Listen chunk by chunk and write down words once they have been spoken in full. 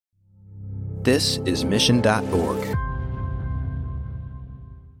This is Mission.org.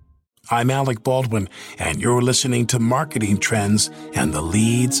 I'm Alec Baldwin, and you're listening to Marketing Trends, and the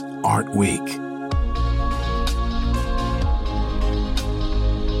leads aren't weak.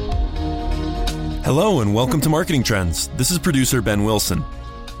 Hello, and welcome to Marketing Trends. This is producer Ben Wilson.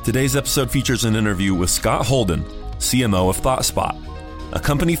 Today's episode features an interview with Scott Holden, CMO of ThoughtSpot, a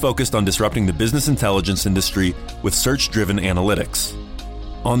company focused on disrupting the business intelligence industry with search-driven analytics.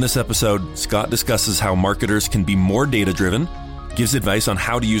 On this episode, Scott discusses how marketers can be more data-driven, gives advice on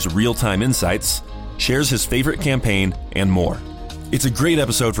how to use real-time insights, shares his favorite campaign, and more. It's a great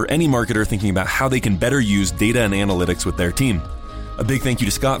episode for any marketer thinking about how they can better use data and analytics with their team. A big thank you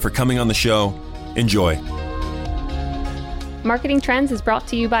to Scott for coming on the show. Enjoy. Marketing Trends is brought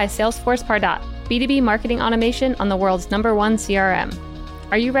to you by Salesforce Pardot, B2B marketing automation on the world's #1 CRM.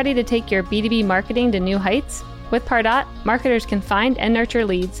 Are you ready to take your B2B marketing to new heights? With Pardot, marketers can find and nurture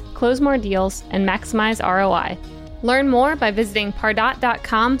leads, close more deals, and maximize ROI. Learn more by visiting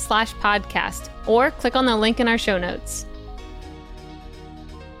pardot.com/podcast or click on the link in our show notes.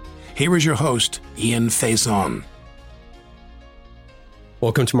 Here is your host, Ian Faison.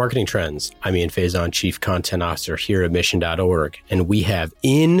 Welcome to Marketing Trends. I'm Ian Faison, Chief Content Officer here at Mission.org, and we have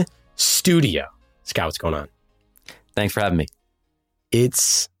in studio, Scott, what's going on? Thanks for having me.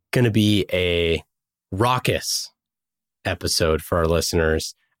 It's going to be a raucous episode for our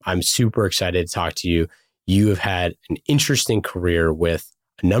listeners. I'm super excited to talk to you. You have had an interesting career with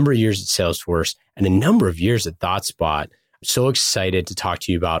a number of years at Salesforce and a number of years at ThoughtSpot. I'm so excited to talk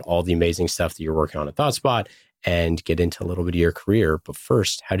to you about all the amazing stuff that you're working on at ThoughtSpot and get into a little bit of your career. But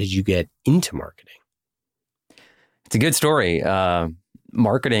first, how did you get into marketing? It's a good story.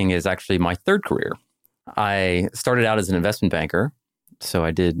 Marketing is actually my third career. I started out as an investment banker. So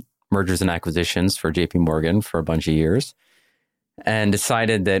I did mergers and acquisitions for JP Morgan for a bunch of years and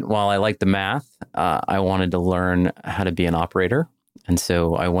decided that while I liked the math, I wanted to learn how to be an operator. And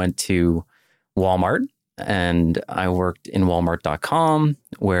so I went to Walmart and I worked in Walmart.com,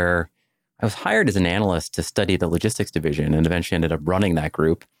 where I was hired as an analyst to study the logistics division and eventually ended up running that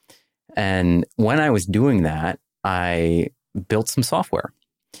group. And when I was doing that, I built some software.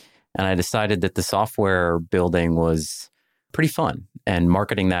 And I decided that the software building was pretty fun. And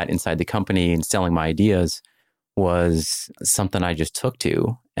marketing that inside the company and selling my ideas was something I just took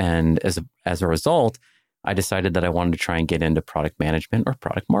to. And as a result, I decided that I wanted to try and get into product management or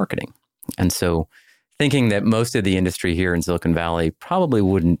product marketing. And so thinking that most of the industry here in Silicon Valley probably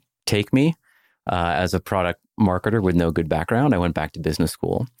wouldn't take me as a product marketer with no good background, I went back to business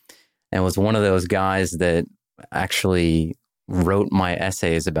school and was one of those guys that actually wrote my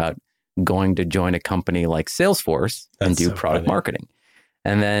essays about going to join a company like Salesforce and do product marketing.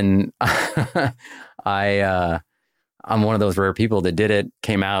 And then I'm one of those rare people that did it,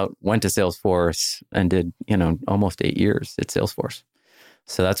 came out, went to Salesforce and did, almost 8 years at Salesforce.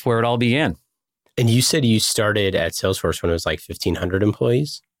 So that's where it all began. And you said you started at Salesforce when it was like 1,500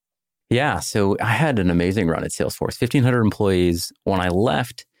 employees? Yeah. So I had an amazing run at Salesforce, 1,500 employees. When I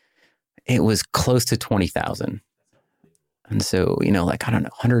left, it was close to 20,000. And so,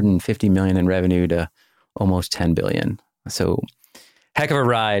 150 million in revenue to almost 10 billion. So heck of a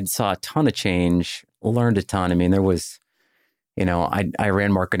ride, saw a ton of change, learned a ton. I mean, there was, I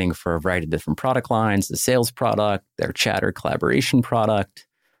ran marketing for a variety of different product lines, the sales product, their chatter collaboration product,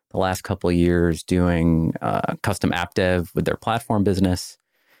 the last couple of years doing custom app dev with their platform business.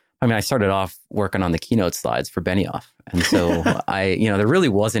 I mean, I started off working on the keynote slides for Benioff. And so there really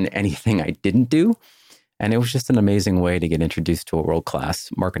wasn't anything I didn't do. And it was just an amazing way to get introduced to a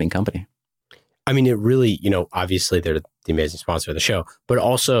world-class marketing company. I mean, it really, obviously they're the amazing sponsor of the show, but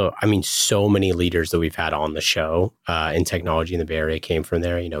also, so many leaders that we've had on the show in technology in the Bay Area came from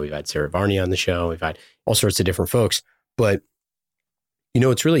there. We've had Sarah Varney on the show. We've had all sorts of different folks. But,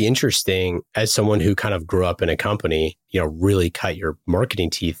 it's really interesting as someone who kind of grew up in a company, really cut your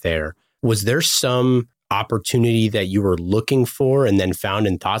marketing teeth there. Was there some opportunity that you were looking for and then found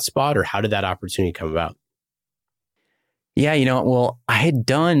in ThoughtSpot, or how did that opportunity come about? Yeah, I had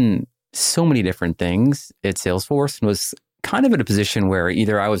done so many different things at Salesforce and was kind of in a position where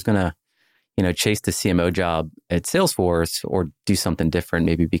either I was going to, chase the CMO job at Salesforce or do something different,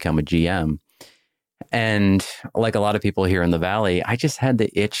 maybe become a GM. And like a lot of people here in the Valley, I just had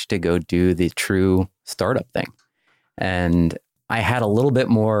the itch to go do the true startup thing. And I had a little bit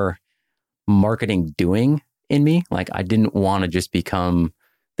more marketing doing in me. Like I didn't want to just become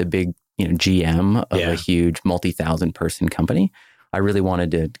the big, GM of a huge multi-thousand person company. I really wanted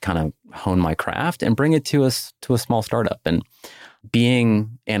to kind of hone my craft and bring it to a small startup. And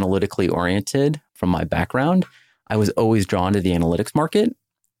being analytically oriented from my background, I was always drawn to the analytics market.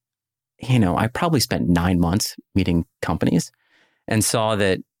 I probably spent 9 months meeting companies and saw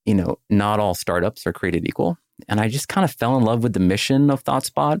that, not all startups are created equal. And I just kind of fell in love with the mission of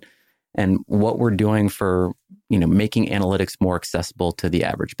ThoughtSpot and what we're doing for, making analytics more accessible to the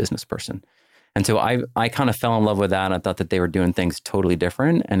average business person. And so I kind of fell in love with that. I thought that they were doing things totally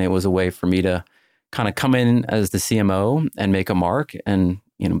different. And it was a way for me to kind of come in as the CMO and make a mark and,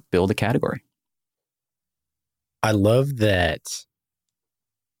 build a category. I love that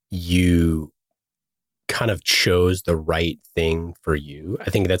you kind of chose the right thing for you. I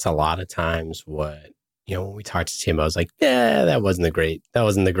think that's a lot of times what, when we talk to CMOs, like, yeah, that wasn't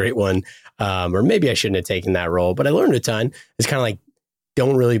the great one. Or maybe I shouldn't have taken that role, but I learned a ton. It's kind of like,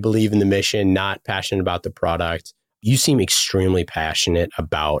 don't really believe in the mission, not passionate about the product. You seem extremely passionate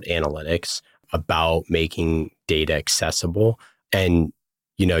about analytics, about making data accessible. And,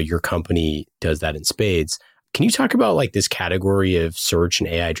 your company does that in spades. Can you talk about like this category of search and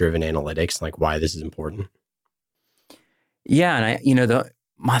AI-driven analytics and like why this is important? Yeah. And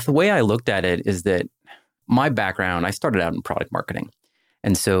the way I looked at it is that my background, I started out in product marketing.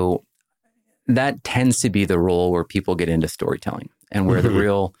 And so that tends to be the role where people get into storytelling and where the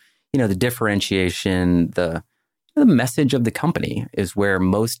real, the differentiation, the message of the company is where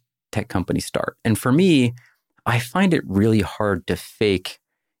most tech companies start. And for me, I find it really hard to fake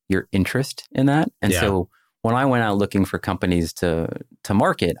your interest in that. And so when I went out looking for companies to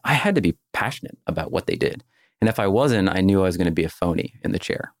market, I had to be passionate about what they did. And if I wasn't, I knew I was going to be a phony in the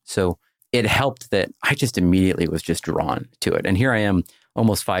chair. So it helped that I just immediately was just drawn to it. And here I am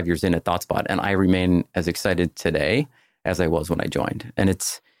almost 5 years in at ThoughtSpot, and I remain as excited today as I was when I joined. And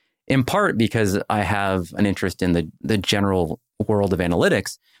it's in part because I have an interest in the general world of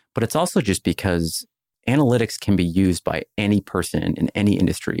analytics, but it's also just because analytics can be used by any person in any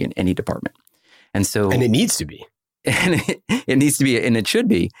industry, in any department. And it needs to be. And it needs to be, and it should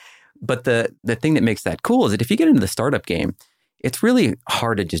be. But the thing that makes that cool is that if you get into the startup game, it's really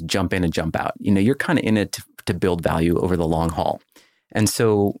hard to just jump in and jump out. You're kind of in it to build value over the long haul. And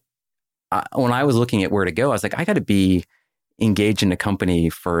so when I was looking at where to go, I was like, I got to be engaged in a company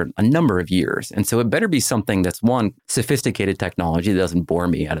for a number of years. And so it better be something that's, one, sophisticated technology that doesn't bore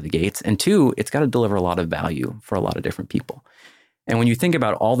me out of the gates. And two, it's got to deliver a lot of value for a lot of different people. And when you think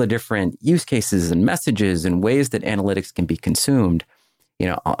about all the different use cases and messages and ways that analytics can be consumed,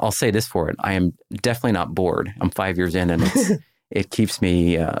 I'll say this for it. I am definitely not bored. I'm 5 years in and it keeps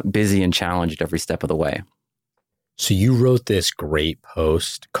me busy and challenged every step of the way. So you wrote this great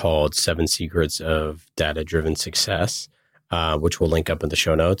post called 7 Secrets of Data-Driven Success, which we'll link up in the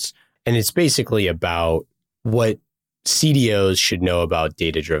show notes. And it's basically about what CDOs should know about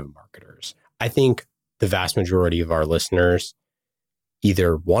data-driven marketers. I think the vast majority of our listeners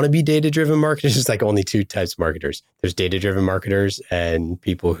either want to be data-driven marketers. It's like only two types of marketers. There's data-driven marketers and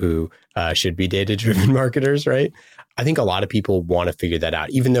people who should be data-driven marketers, right? I think a lot of people want to figure that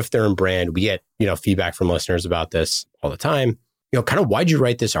out. Even if they're in brand, we get, feedback from listeners about this all the time. Kind of why'd you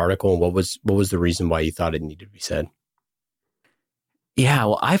write this article and what was the reason why you thought it needed to be said? Yeah,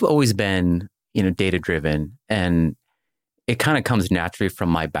 well, I've always been, data-driven, and it kind of comes naturally from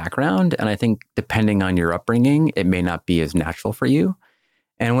my background. And I think depending on your upbringing, it may not be as natural for you.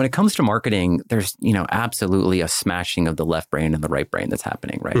 And when it comes to marketing, there's, absolutely a smashing of the left brain and the right brain that's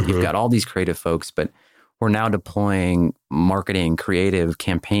happening, right? You've got all these creative folks, but we're now deploying marketing, creative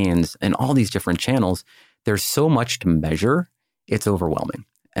campaigns, and all these different channels. There's so much to measure, it's overwhelming.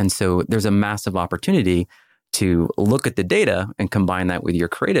 And so there's a massive opportunity to look at the data and combine that with your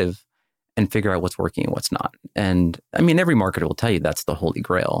creative and figure out what's working and what's not. And I mean, every marketer will tell you that's the holy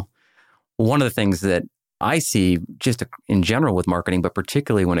grail. One of the things that I see just in general with marketing, but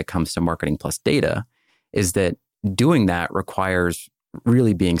particularly when it comes to marketing plus data, is that doing that requires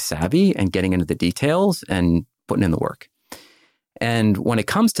really being savvy and getting into the details and putting in the work. And when it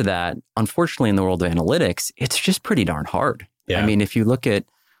comes to that, unfortunately, in the world of analytics, it's just pretty darn hard. Yeah. I mean, if you look at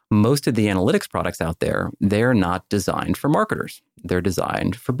most of the analytics products out there, they're not designed for marketers. They're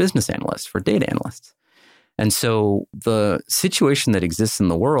designed for business analysts, for data analysts. And so the situation that exists in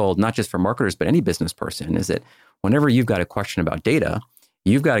the world, not just for marketers, but any business person, is that whenever you've got a question about data,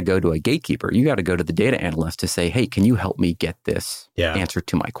 you've got to go to a gatekeeper. You got to go to the data analyst to say, hey, can you help me get this answer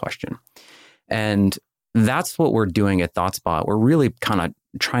to my question? And that's what we're doing at ThoughtSpot. We're really kind of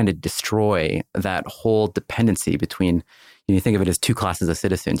trying to destroy that whole dependency between, you think of it as two classes of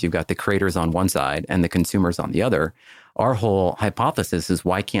citizens. You've got the creators on one side and the consumers on the other. Our whole hypothesis is,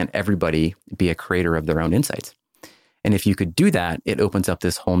 why can't everybody be a creator of their own insights? And if you could do that, it opens up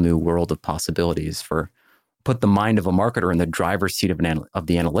this whole new world of possibilities for, put the mind of a marketer in the driver's seat of the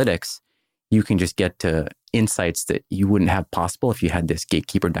analytics. you can just get to insights that you wouldn't have possible if you had this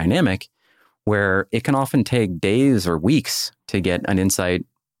gatekeeper dynamic, where it can often take days or weeks to get an insight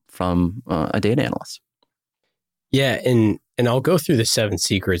from a data analyst. Yeah, and I'll go through the 7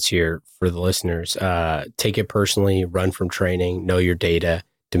 secrets here for the listeners. Take it personally, run from training, know your data,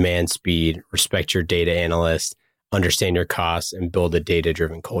 demand speed, respect your data analyst, understand your costs, and build a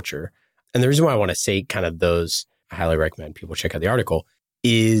data-driven culture. And the reason why I want to say kind of those, I highly recommend people check out the article,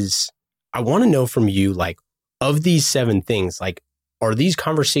 is I want to know from you, like, of these 7 things, like, are these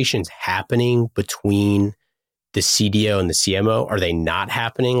conversations happening between the CDO and the CMO? Are they not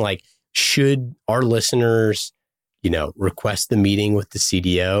happening? Like, should our listeners, request the meeting with the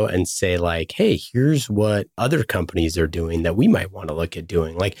CDO and say, like, hey, here's what other companies are doing that we might want to look at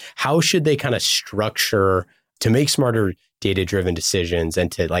doing? Like, how should they kind of structure to make smarter data-driven decisions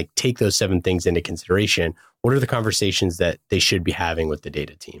and to, like, take those 7 things into consideration? What are the conversations that they should be having with the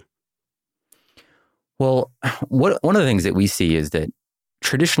data team? Well, one of the things that we see is that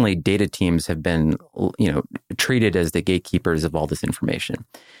traditionally data teams have been, treated as the gatekeepers of all this information.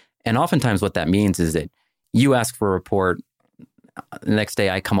 And oftentimes what that means is that you ask for a report, the next day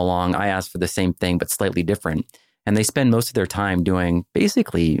I come along, I ask for the same thing, but slightly different. And they spend most of their time doing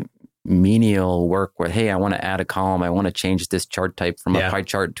basically menial work where, hey, I want to add a column. I want to change this chart type from a pie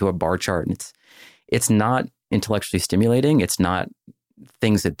chart to a bar chart. And it's not intellectually stimulating. It's not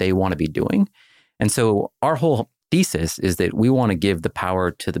things that they want to be doing. And so our whole thesis is that we want to give the power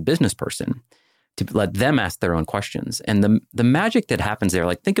to the business person to let them ask their own questions. And the magic that happens there,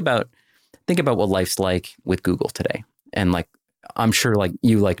 like think about what life's like with Google today. And like, I'm sure like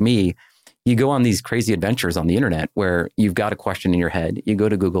you, like me, you go on these crazy adventures on the internet where you've got a question in your head. You go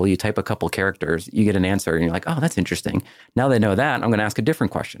to Google, you type a couple characters, you get an answer, and you're like, oh, that's interesting. Now they know that, I'm going to ask a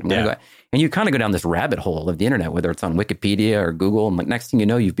different question. And you kind of go down this rabbit hole of the internet, whether it's on Wikipedia or Google. And like next thing you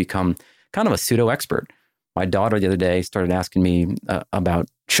know, you've become kind of a pseudo expert. My daughter the other day started asking me about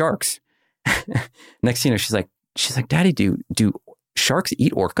sharks. Next thing you know, she's like, Daddy, do sharks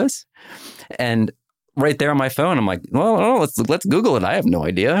eat orcas? And right there on my phone, I'm like, well, let's Google it. I have no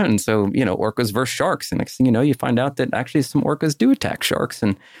idea. And so, orcas versus sharks. And next thing you know, you find out that actually some orcas do attack sharks.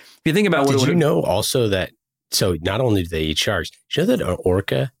 And if you think about Did you know also that, so not only do they eat sharks, do you know that an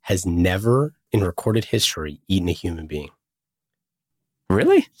orca has never in recorded history eaten a human being?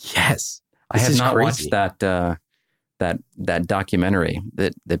 Really? Yes. I have not watched that documentary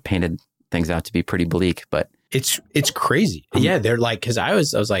that painted things out to be pretty bleak, but it's crazy. Yeah, they're like, because I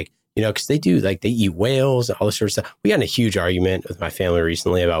was like, because they do, like, they eat whales and all this sort of stuff. We got in a huge argument with my family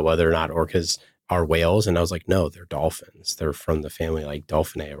recently about whether or not orcas are whales, and I was like, no, they're dolphins. They're from the family like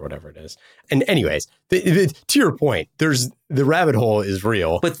Dolphinae or whatever it is. And anyways, to your point, the rabbit hole is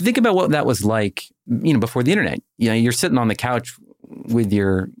real. But think about what that was like, before the internet. You're sitting on the couch with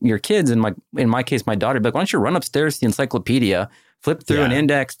your kids, and like in my case, my daughter, but why don't you run upstairs to the encyclopedia, flip through an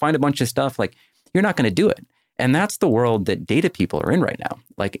index, find a bunch of stuff? Like, you're not going to do it. And that's the world that data people are in right now.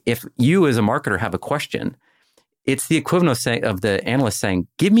 Like, if you as a marketer have a question, it's the equivalent of the analyst saying,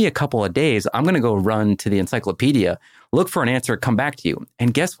 give me a couple of days, I'm going to go run to the encyclopedia, look for an answer, come back to you.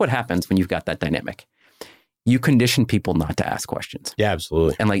 And guess what happens when you've got that dynamic? You condition people not to ask questions. Yeah,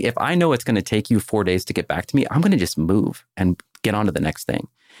 absolutely. And like, if I know it's going to take you 4 days to get back to me, I'm going to just move and get on to the next thing.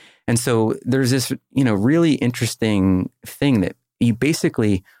 And so there's this, really interesting thing that you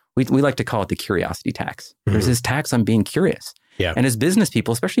basically, we like to call it the curiosity tax. Mm-hmm. There's this tax on being curious. Yeah. And as business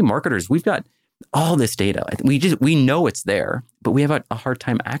people, especially marketers, we've got all this data. We know it's there, but we have a hard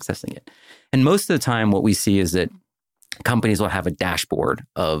time accessing it. And most of the time what we see is that companies will have a dashboard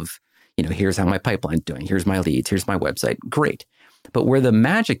of, here's how my pipeline's doing. Here's my leads. Here's my website. Great. But where the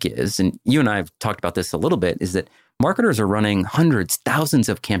magic is, and you and I have talked about this a little bit, is that marketers are running hundreds, thousands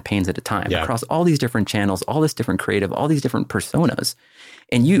of campaigns at a time across all these different channels, all this different creative, all these different personas.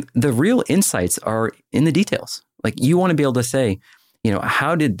 And the real insights are in the details. Like, you want to be able to say,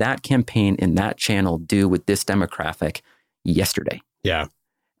 how did that campaign in that channel do with this demographic yesterday? Yeah.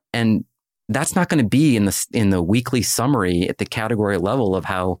 And that's not going to be in the weekly summary at the category level of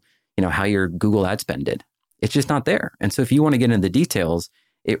how your Google ad spend did. It's just not there. And so if you want to get into the details,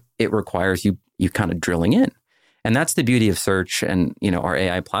 it requires you kind of drilling in. And that's the beauty of search and, our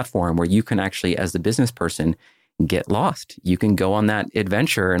AI platform, where you can actually, as the business person, get lost. You can go on that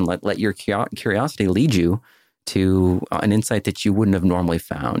adventure and let your curiosity lead you to an insight that you wouldn't have normally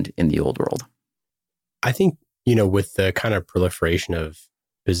found in the old world. I think, with the kind of proliferation of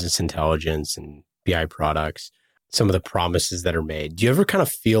business intelligence and BI products, some of the promises that are made, do you ever kind of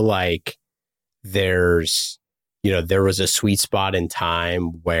feel like there was a sweet spot in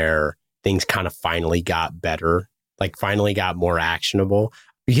time where things kind of finally got better, like finally got more actionable?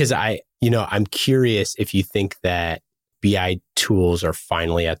 Because I I'm curious if you think that BI tools are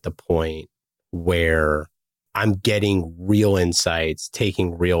finally at the point where I'm getting real insights,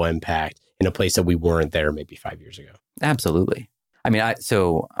 taking real impact in a place that we weren't there maybe 5 years ago. Absolutely. I mean,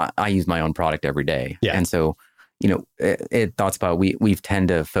 I use my own product every day. Yeah. And so, at ThoughtSpot, we've tend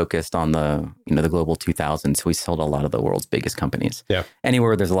to focused on the global 2000s. So we sold a lot of the world's biggest companies. Yeah.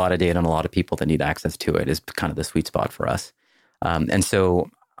 Anywhere there's a lot of data and a lot of people that need access to it is kind of the sweet spot for us. And so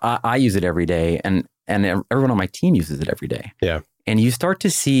I use it every day, and everyone on my team uses it every day. Yeah. And you start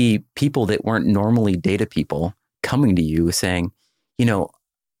to see people that weren't normally data people coming to you saying,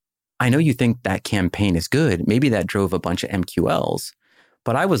 I know you think that campaign is good. Maybe that drove a bunch of MQLs,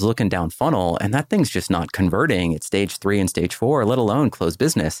 but I was looking down funnel and that thing's just not converting at stage 3 and stage 4, let alone close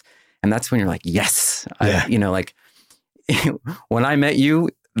business. And that's when you're like, yes, Yeah. When I met you,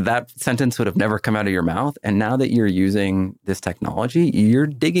 that sentence would have never come out of your mouth. And now that you're using this technology, you're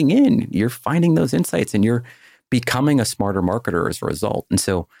digging in, you're finding those insights, and you're becoming a smarter marketer as a result. And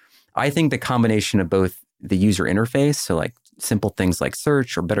so I think the combination of both the user interface, so like simple things like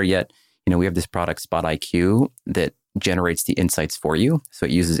search, or better yet, we have this product Spot IQ that generates the insights for you. So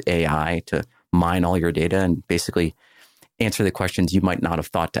it uses AI to mine all your data and basically answer the questions you might not have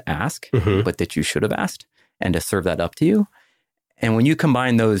thought to ask, but that you should have asked, and to serve that up to you. And when you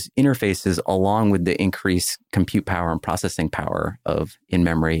combine those interfaces along with the increased compute power and processing power of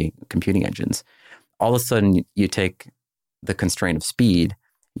in-memory computing engines, all of a sudden you take the constraint of speed,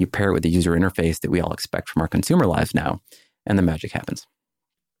 you pair it with the user interface that we all expect from our consumer lives now, and the magic happens.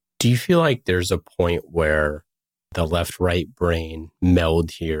 Do you feel like there's a point where the left-right brain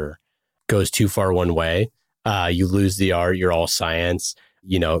meld here goes too far one way? You lose the art, you're all science.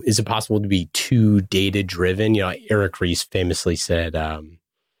 Is it possible to be too data-driven? Eric Ries famously said,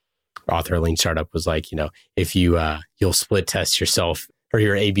 author of Lean Startup, was like, if you'll split test yourself, or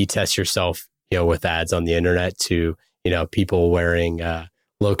your A/B test yourself, with ads on the internet to, people wearing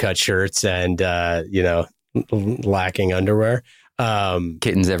low-cut shirts and, lacking underwear.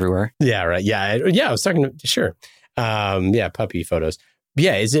 Kittens everywhere. Yeah, right. Yeah, I was talking to, sure. Puppy photos.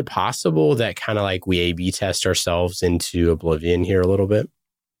 Yeah, is it possible that kind of like we A/B test ourselves into oblivion here a little bit?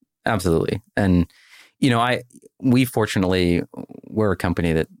 Absolutely. And, we fortunately, we're a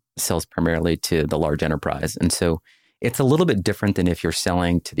company that sells primarily to the large enterprise. And so it's a little bit different than if you're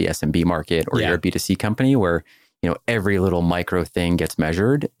selling to the SMB market, or you're a B2C company where, every little micro thing gets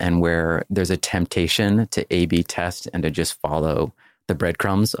measured, and where there's a temptation to A/B test and to just follow the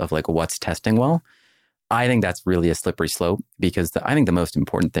breadcrumbs of like what's testing well. I think that's really a slippery slope, because I think the most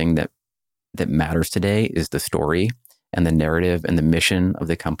important thing that matters today is the story and the narrative and the mission of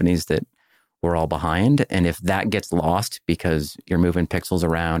the companies that we're all behind. And if that gets lost because you're moving pixels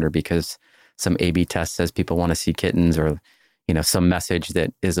around, or because some A/B test says people want to see kittens, or, some message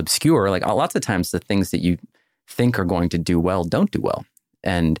that is obscure, like lots of times the things that you think are going to do well don't do well.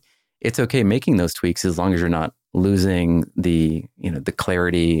 And it's okay making those tweaks as long as you're not losing the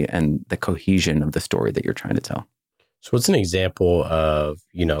clarity and the cohesion of the story that you're trying to tell. So what's an example of,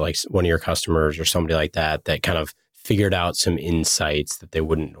 like one of your customers or somebody like that kind of figured out some insights that they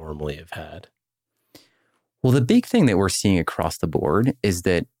wouldn't normally have had? Well, the big thing that we're seeing across the board is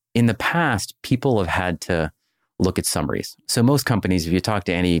that in the past, people have had to look at summaries. So most companies, if you talk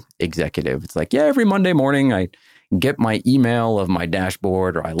to any executive, it's like, every Monday morning I get my email of my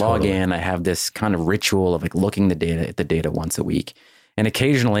dashboard, or I log in, I have this kind of ritual of like looking at the data once a week. And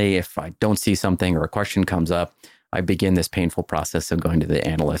occasionally, if I don't see something or a question comes up, I begin this painful process of going to the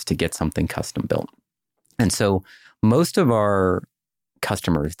analyst to get something custom built. And so most of our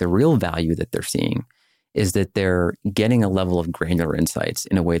customers, the real value that they're seeing is that they're getting a level of granular insights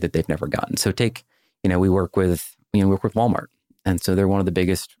in a way that they've never gotten. So we work with Walmart. And so they're one of the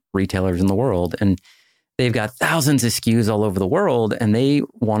biggest retailers in the world. And they've got thousands of SKUs all over the world. And they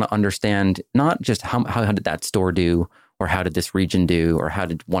want to understand not just how did that store do, or how did this region do, or how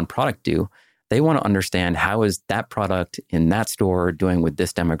did one product do. They want to understand how is that product in that store doing with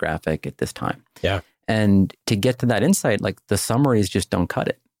this demographic at this time. Yeah. And to get to that insight, like the summaries just don't cut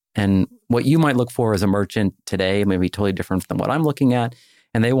it. And what you might look for as a merchant today may be totally different than what I'm looking at.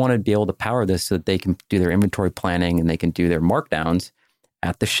 And they want to be able to power this so that they can do their inventory planning and they can do their markdowns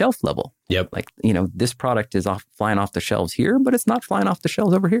at the shelf level. Yep. Like, this product is flying off the shelves here, but it's not flying off the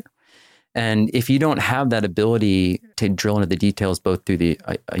shelves over here. And if you don't have that ability to drill into the details, both through the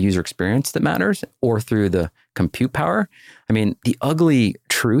user experience that matters or through the compute power, the ugly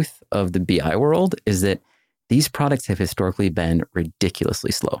truth of the BI world is that these products have historically been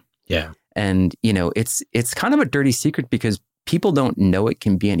ridiculously slow. Yeah. And, it's kind of a dirty secret because people don't know it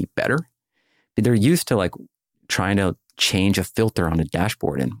can be any better. They're used to like trying to change a filter on a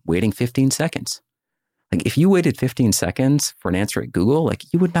dashboard and waiting 15 seconds. Like if you waited 15 seconds for an answer at Google,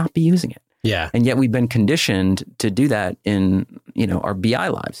 like you would not be using it. Yeah. And yet we've been conditioned to do that in, our BI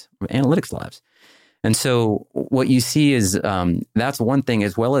lives, analytics lives. And so what you see is that's one thing,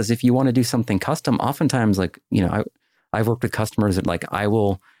 as well as if you want to do something custom, oftentimes I've worked with customers that like I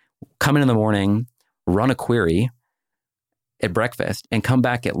will come in the morning, run a query at breakfast and come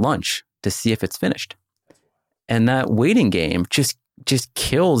back at lunch to see if it's finished. And that waiting game just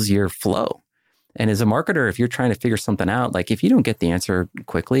kills your flow. And as a marketer, if you're trying to figure something out, like if you don't get the answer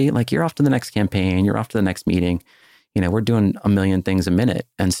quickly, like you're off to the next campaign, you're off to the next meeting. We're doing a million things a minute.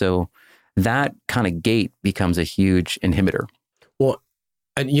 And so that kind of gate becomes a huge inhibitor. Well,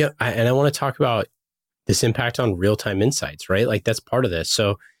 and I want to talk about this impact on real-time insights, right? Like that's part of this.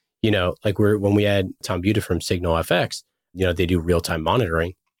 So, like when we had Tom Buda from Signal FX, they do real-time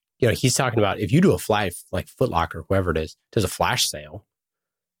monitoring. He's talking about if you do a flash, like Foot Locker, whoever it is, does a flash sale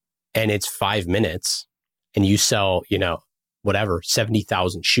and it's 5 minutes and you sell,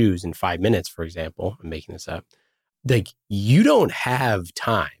 70,000 shoes in 5 minutes, for example, I'm making this up. Like you don't have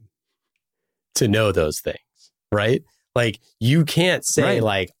time to know those things, right? Like you can't say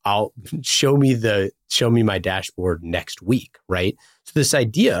like, I'll show me my dashboard next week, right? So this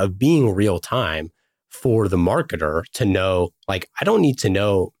idea of being real time for the marketer to know, like, I don't need to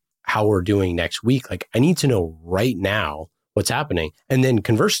know how we're doing next week. Like I need to know right now what's happening. And then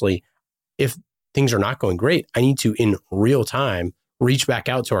conversely, if things are not going great, I need to in real time reach back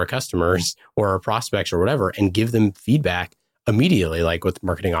out to our customers or our prospects or whatever and give them feedback immediately, like with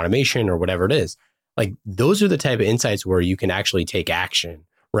marketing automation or whatever it is. Like those are the type of insights where you can actually take action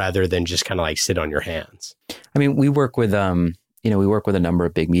rather than just kind of like sit on your hands. I mean, we work with a number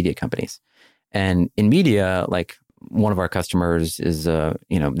of big media companies, and in media, like one of our customers is,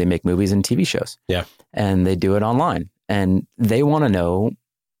 they make movies and TV shows. Yeah. And they do it online, and they want to know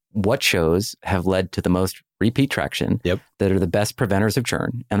what shows have led to the most repeat traction, that are the best preventers of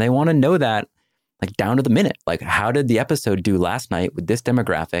churn. And they want to know that like down to the minute, like how did the episode do last night with this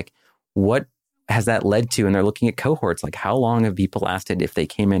demographic? What has that led to? And they're looking at cohorts, like how long have people lasted if they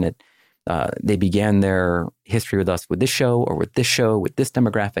came in at, they began their history with us with this show or with this show, with this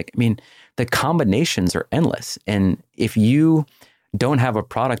demographic. I mean, the combinations are endless. And if you don't have a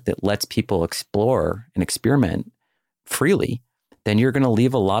product that lets people explore and experiment freely, then you're going to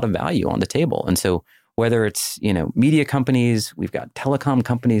leave a lot of value on the table. And so whether it's, media companies, we've got telecom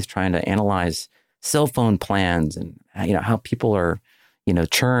companies trying to analyze cell phone plans and, how people are,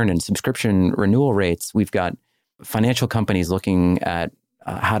 churn and subscription renewal rates. We've got financial companies looking at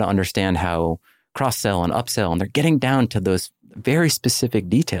how to understand how cross-sell and upsell, and they're getting down to those very specific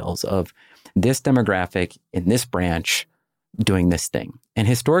details of this demographic in this branch doing this thing. And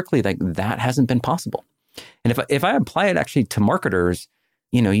historically, like that hasn't been possible. And if I apply it actually to marketers,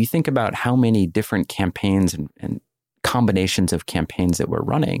 you think about how many different campaigns and combinations of campaigns that we're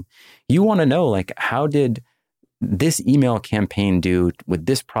running. You want to know, like, how did this email campaign do with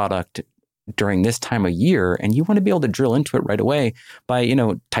this product during this time of year? And you want to be able to drill into it right away by,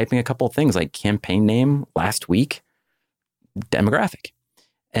 typing a couple of things like campaign name, last week, demographic.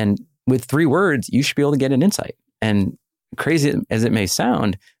 And with 3 words, you should be able to get an insight. And crazy as it may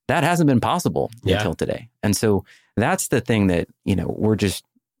sound, that hasn't been possible until today. And so that's the thing that,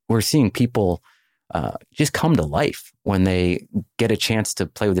 we're seeing people just come to life when they get a chance to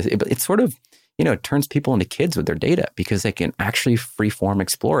play with this. It's sort of, it turns people into kids with their data because they can actually freeform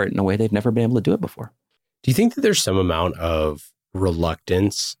explore it in a way they've never been able to do it before. Do you think that there's some amount of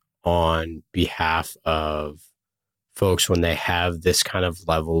reluctance on behalf of folks when they have this kind of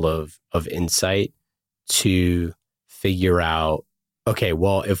level of insight to figure out, okay,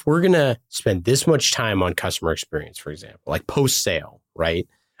 well, if we're going to spend this much time on customer experience, for example, like post-sale, right?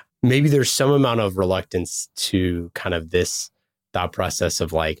 Maybe there's some amount of reluctance to kind of this thought process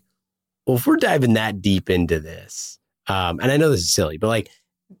of like, well, if we're diving that deep into this, and I know this is silly, but like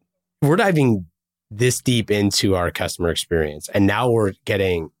we're diving this deep into our customer experience, and now we're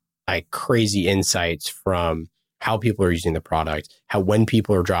getting like crazy insights from how people are using the product, when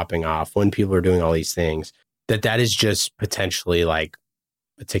people are dropping off, when people are doing all these things, that is just potentially like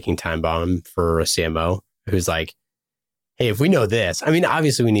a ticking time bomb for a CMO who's like, hey, if we know this, I mean,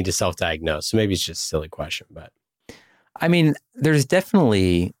 obviously we need to self-diagnose. So maybe it's just a silly question, but. I mean, there's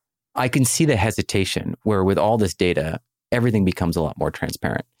definitely, I can see the hesitation where with all this data, everything becomes a lot more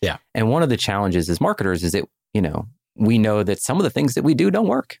transparent. Yeah. And one of the challenges as marketers is that, we know that some of the things that we do don't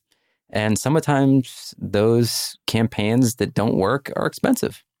work. And sometimes those campaigns that don't work are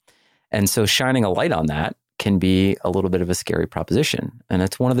expensive. And so shining a light on that can be a little bit of a scary proposition. And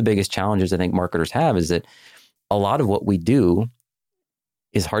that's one of the biggest challenges I think marketers have is that a lot of what we do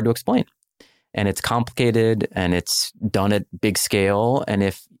is hard to explain. And it's complicated and it's done at big scale. And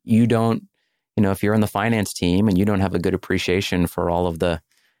if you don't, if you're in the finance team and you don't have a good appreciation for all of the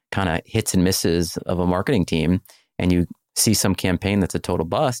kind of hits and misses of a marketing team, and you see some campaign that's a total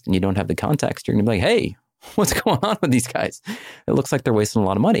bust and you don't have the context, you're going to be like, hey, what's going on with these guys? It looks like they're wasting a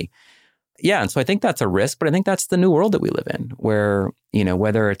lot of money. Yeah. And so I think that's a risk, but I think that's the new world that we live in where,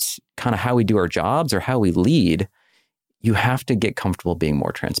 whether it's kind of how we do our jobs or how we lead, you have to get comfortable being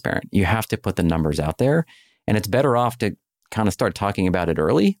more transparent. You have to put the numbers out there, and it's better off to kind of start talking about it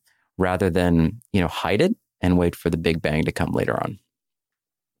early rather than, hide it and wait for the big bang to come later on.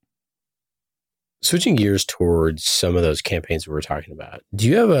 Switching gears towards some of those campaigns we were talking about, do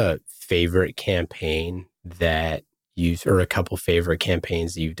you have a favorite campaign or a couple favorite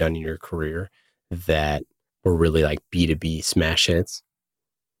campaigns that you've done in your career that were really like B2B smash hits?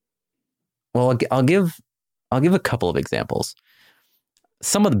 Well, I'll give a couple of examples.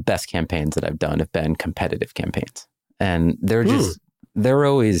 Some of the best campaigns that I've done have been competitive campaigns, and they're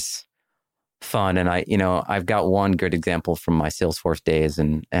always fun. And I've got one good example from my Salesforce days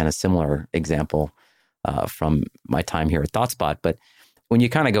and a similar example from my time here at ThoughtSpot. But when you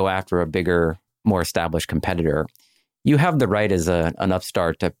kind of go after a bigger, more established competitor, you have the right as an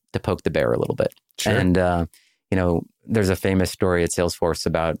upstart to poke the bear a little bit. Sure. And, there's a famous story at Salesforce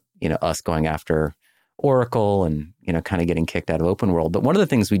about, us going after Oracle and, kind of getting kicked out of OpenWorld. But one of the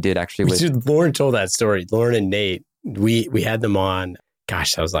things we did actually was... Lauren told that story. Lauren and Nate, we had them on,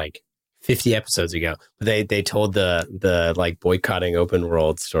 gosh, that was like 50 episodes ago. They told the like boycotting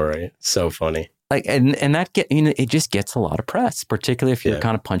OpenWorld story. So funny. Like, and that it just gets a lot of press, particularly if you're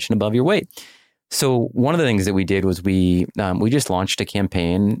kind of punching above your weight. So one of the things that we did was we just launched a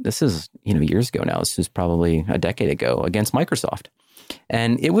campaign. This is, years ago now. This was probably a decade ago against Microsoft.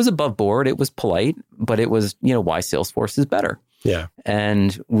 And it was above board. It was polite, but it was, why Salesforce is better. Yeah.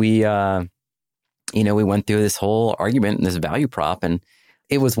 And we went through this whole argument and this value prop, and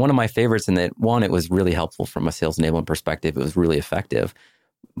it was one of my favorites in that, one, it was really helpful from a sales enablement perspective. It was really effective.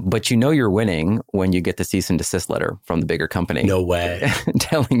 But you're winning when you get the cease and desist letter from the bigger company. No way.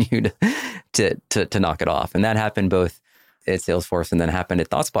 Telling you to knock it off. And that happened both at Salesforce and then happened at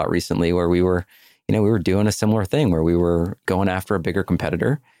ThoughtSpot recently, where we were doing a similar thing where we were going after a bigger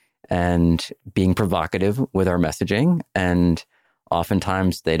competitor and being provocative with our messaging. And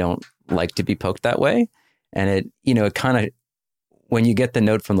oftentimes they don't like to be poked that way. And it kind of, when you get the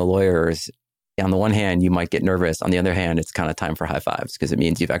note from the lawyers, on the one hand, you might get nervous. On the other hand, it's kind of time for high fives because it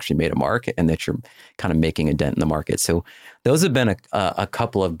means you've actually made a mark and that you're kind of making a dent in the market. So those have been a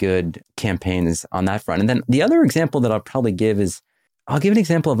couple of good campaigns on that front. And then the other example that I'll probably give is, I'll give an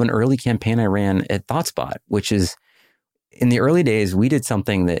example of an early campaign I ran at ThoughtSpot, which is in the early days, we did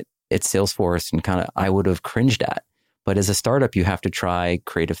something that at Salesforce and kind of I would have cringed at. But as a startup, you have to try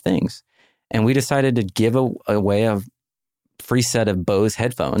creative things. And we decided to give away a free set of Bose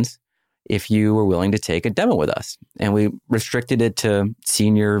headphones if you were willing to take a demo with us. And we restricted it to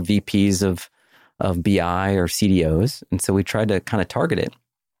senior VPs of BI or CDOs. And so we tried to kind of target it.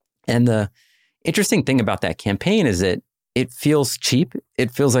 And the interesting thing about that campaign is that it feels cheap.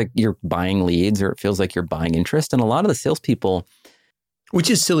 It feels like you're buying leads, or it feels like you're buying interest. And a lot of the salespeople... Which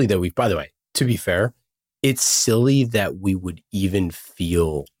is silly that by the way, to be fair, it's silly that we would even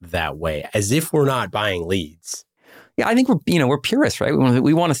feel that way, as if we're not buying leads. Yeah, I think we're purists, right?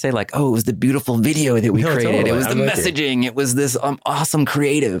 We want to say like, oh, it was the beautiful video that we created. Totally. It was the messaging. It was this awesome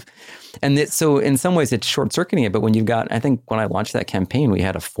creative. And so in some ways it's short-circuiting it. But when I think when I launched that campaign, we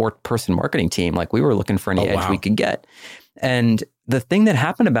had a 4-person marketing team. Like we were looking for any edge we could get. And the thing that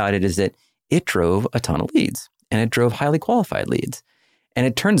happened about it is that it drove a ton of leads, and it drove highly qualified leads. And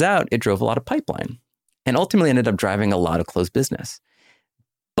it turns out it drove a lot of pipeline, and ultimately ended up driving a lot of closed business.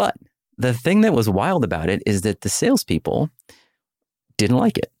 But the thing that was wild about it is that the salespeople didn't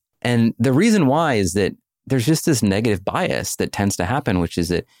like it. And the reason why is that there's just this negative bias that tends to happen, which is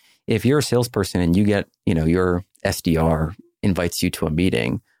that if you're a salesperson and you get, your SDR invites you to a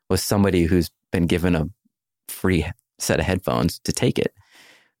meeting with somebody who's been given a free set of headphones to take it,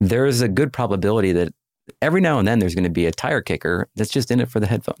 there's a good probability that every now and then there's going to be a tire kicker that's just in it for the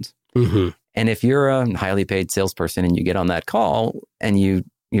headphones. Mm-hmm. And if you're a highly paid salesperson and you get on that call and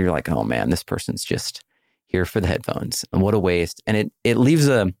you're like, oh man, this person's just here for the headphones, and what a waste. And it leaves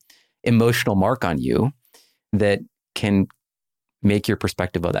a emotional mark on you that can make your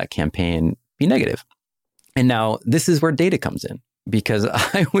perspective of that campaign be negative. And now this is where data comes in, because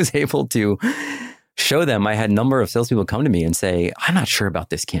I was able to show them. I had a number of salespeople come to me and say, I'm not sure about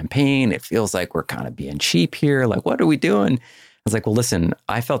this campaign. It feels like we're kind of being cheap here. Like, what are we doing? was like, well, listen,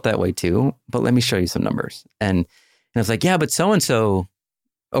 I felt that way too, but let me show you some numbers. And I was like, yeah, but so-and-so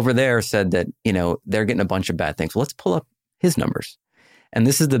over there said that, they're getting a bunch of bad things. Well, let's pull up his numbers. And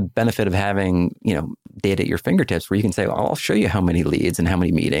this is the benefit of having, data at your fingertips where you can say, well, I'll show you how many leads and how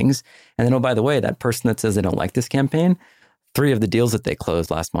many meetings. And then, oh, by the way, that person that says they don't like this campaign, 3 of the deals that they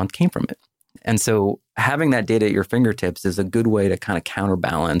closed last month came from it. And so having that data at your fingertips is a good way to kind of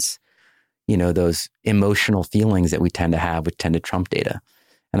counterbalance, those emotional feelings that we tend to have, which tend to trump data.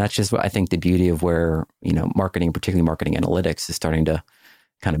 And that's just what I think the beauty of where, marketing, particularly marketing analytics, is starting to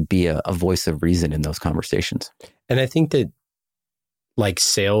kind of be a voice of reason in those conversations. And I think that like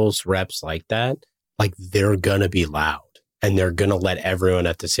sales reps like that, like they're going to be loud and they're going to let everyone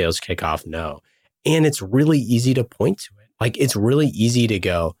at the sales kickoff know. And it's really easy to point to it. Like it's really easy to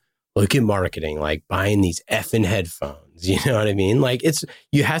go, look at marketing, like buying these effing headphones. You know what I mean? Like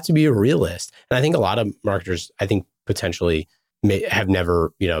you have to be a realist. And I think a lot of marketers, I think potentially have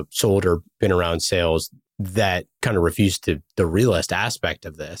never, sold or been around sales that kind of refuse to the realist aspect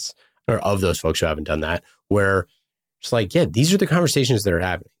of this, or of those folks who haven't done that, where it's like, yeah, these are the conversations that are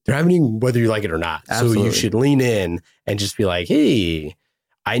happening. They're happening whether you like it or not. Absolutely. So you should lean in and just be like, hey,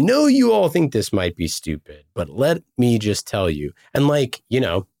 I know you all think this might be stupid, but let me just tell you. And like,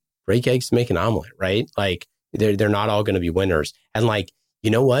 break eggs to make an omelet, right? Like they're not all going to be winners. And like,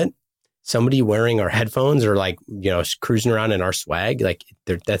 you know what? Somebody wearing our headphones or like, cruising around in our swag, like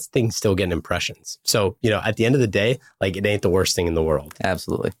that thing's still getting impressions. So, at the end of the day, like it ain't the worst thing in the world.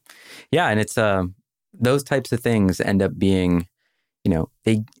 Absolutely. Yeah. And it's those types of things end up being,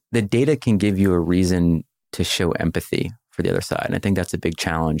 the data can give you a reason to show empathy for the other side. And I think that's a big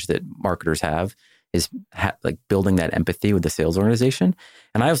challenge that marketers have is like building that empathy with the sales organization.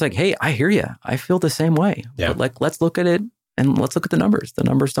 And I was like, hey, I hear you. I feel the same way. Yeah. But like, let's look at it and let's look at the numbers. The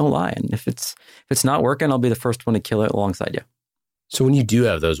numbers don't lie. And if it's not working, I'll be the first one to kill it alongside you. So when you do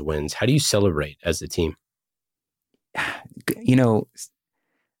have those wins, how do you celebrate as a team?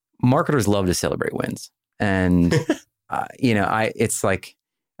 Marketers love to celebrate wins. And,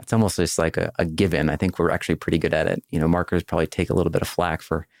 it's almost just like a given. I think we're actually pretty good at it. Marketers probably take a little bit of flack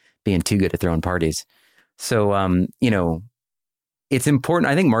for being too good at throwing parties. So, it's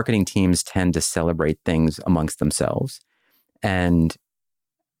important. I think marketing teams tend to celebrate things amongst themselves. And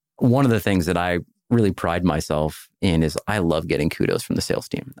one of the things that I really pride myself in is I love getting kudos from the sales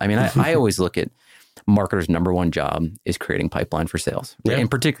team. I mean, I always look at marketers' number one job is creating pipeline for sales, right?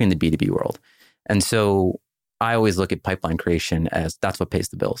 And particularly in the B2B world. And so I always look at pipeline creation as that's what pays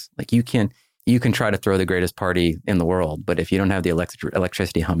the bills. Like you can try to throw the greatest party in the world, but if you don't have the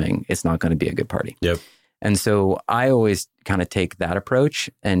electricity humming, it's not going to be a good party. Yep. And so I always kind of take that approach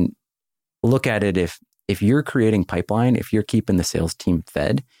and look at it if you're creating pipeline, if you're keeping the sales team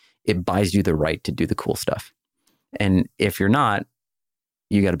fed, it buys you the right to do the cool stuff. And if you're not,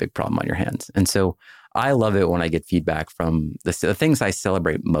 you got a big problem on your hands. And so I love it when I get feedback from the things I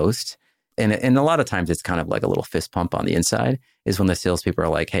celebrate most. And a lot of times it's kind of like a little fist pump on the inside is when the salespeople are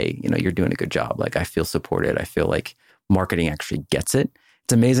like, hey, you're doing a good job. Like I feel supported. I feel like marketing actually gets it.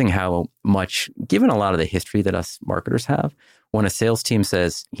 It's amazing how much, given a lot of the history that us marketers have, when a sales team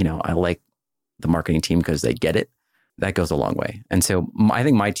says, I like the marketing team because they get it, that goes a long way. And so I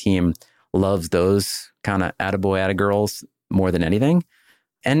think my team loves those kind of attaboy, attagirls more than anything.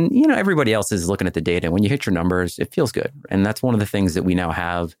 And, everybody else is looking at the data. When you hit your numbers, it feels good. And that's one of the things that we now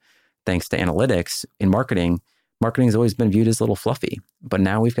have, thanks to analytics in marketing. Marketing has always been viewed as a little fluffy, but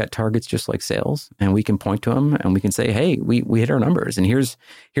now we've got targets just like sales, and we can point to them and we can say, hey, we hit our numbers, and here's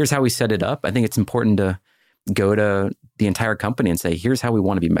how we set it up. I think it's important to go to the entire company and say, here's how we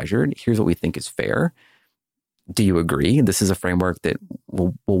want to be measured. Here's what we think is fair. Do you agree? This is a framework that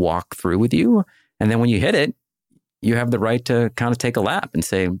we'll walk through with you. And then when you hit it, you have the right to kind of take a lap and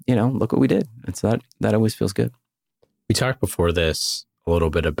say, look what we did. And so that always feels good. We talked before this a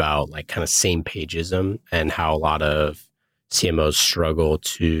little bit about like kind of same pageism and how a lot of CMOs struggle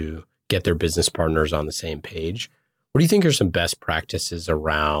to get their business partners on the same page. What do you think are some best practices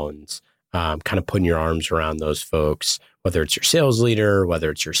around kind of putting your arms around those folks, whether it's your sales leader, whether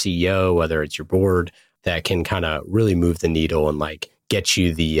it's your CEO, whether it's your board, that can kind of really move the needle and like get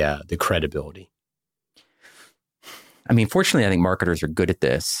you the credibility? I mean, fortunately, I think marketers are good at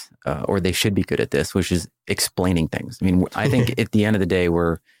this, or they should be good at this, which is explaining things. I mean, I think at the end of the day,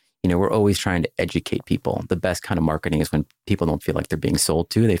 we're always trying to educate people. The best kind of marketing is when people don't feel like they're being sold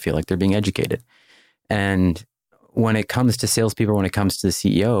to; they feel like they're being educated. And when it comes to salespeople, when it comes to the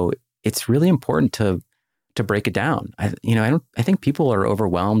CEO, it's really important to break it down. I think people are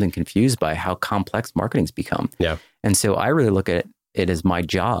overwhelmed and confused by how complex marketing's become. Yeah. And so I really look at it is my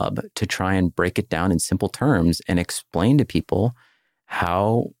job to try and break it down in simple terms and explain to people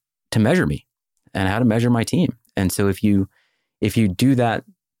how to measure me and how to measure my team. And so if you do that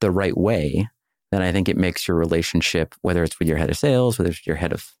the right way, then I think it makes your relationship, whether it's with your head of sales, whether it's your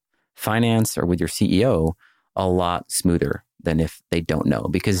head of finance or with your CEO, a lot smoother than if they don't know.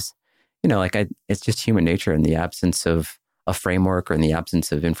 Because, it's just human nature. In the absence of a framework or in the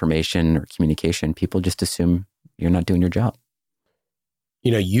absence of information or communication, people just assume you're not doing your job.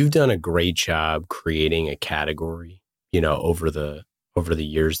 You've done a great job creating a category, over the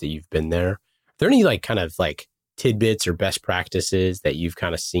years that you've been there. Are there any tidbits or best practices that you've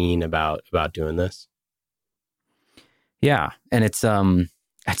kind of seen about doing this? Yeah. And it's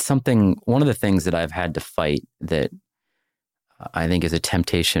something, one of the things that I've had to fight that I think is a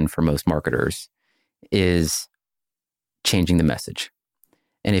temptation for most marketers is changing the message.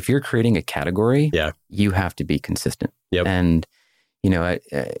 And if you're creating a category, you have to be consistent. Yep. And,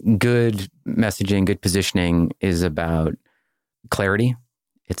 good messaging, good positioning is about clarity.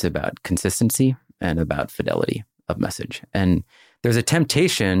 It's about consistency and about fidelity of message. And there's a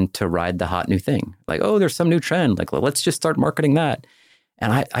temptation to ride the hot new thing. Like, oh, there's some new trend. Like, let's just start marketing that.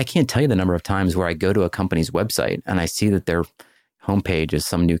 And I can't tell you the number of times where I go to a company's website and I see that their homepage is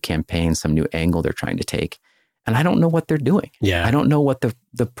some new campaign, some new angle they're trying to take. And I don't know what they're doing. Yeah. I don't know what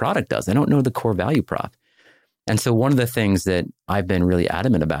the product does. I don't know the core value prop. And so one of the things that I've been really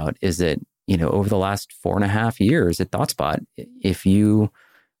adamant about is that, over the last 4.5 years at ThoughtSpot, if you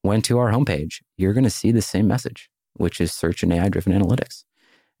went to our homepage, you're going to see the same message, which is search and AI-driven analytics.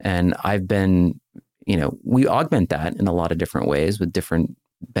 And I've been, we augment that in a lot of different ways with different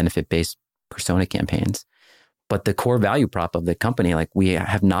benefit-based persona campaigns. But the core value prop of the company, we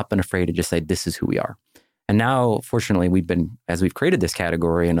have not been afraid to just say, this is who we are. And now, fortunately, as we've created this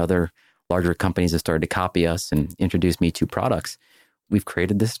category and other larger companies have started to copy us and introduce Me Too products, we've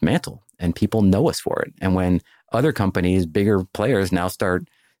created this mantle and people know us for it. And when other companies, bigger players now start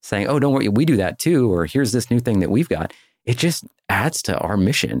saying, oh, don't worry, we do that too, or here's this new thing that we've got, it just adds to our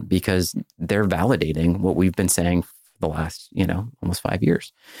mission because they're validating what we've been saying for the last, almost 5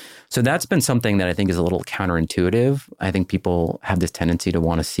 years. So that's been something that I think is a little counterintuitive. I think people have this tendency to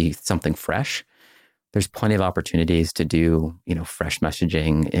want to see something fresh. There's plenty of opportunities to do, fresh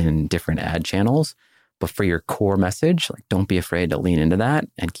messaging in different ad channels. But for your core message, don't be afraid to lean into that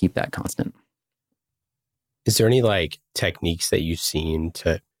and keep that constant. Is there any techniques that you've seen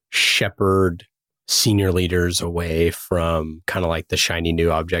to shepherd senior leaders away from kind of the shiny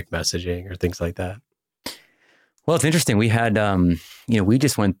new object messaging or things like that? Well, it's interesting. We had, we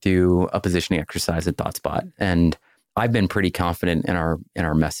just went through a positioning exercise at ThoughtSpot, and I've been pretty confident in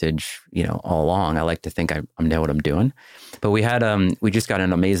our message, all along. I like to think I know what I'm doing. But we had we just got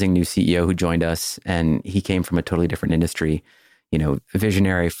an amazing new CEO who joined us, and he came from a totally different industry,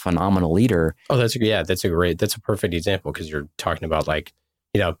 visionary, phenomenal leader. Oh, that's a perfect example because you're talking about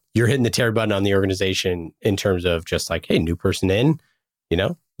you're hitting the tear button on the organization in terms of just hey, new person in,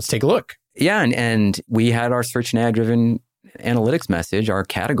 let's take a look. Yeah, and we had our search and AI-driven analytics message, our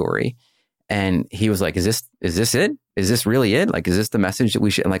category. And he was like, is this it? Is this really it? Is this the message that we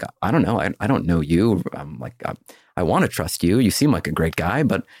should? I don't know. I don't know you. I'm I want to trust you. You seem like a great guy,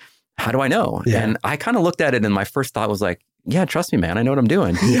 but how do I know? Yeah. And I kind of looked at it and my first thought was yeah, trust me, man. I know what I'm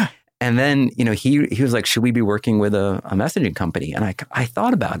doing. Yeah. And then, he was like, should we be working with a messaging company? And I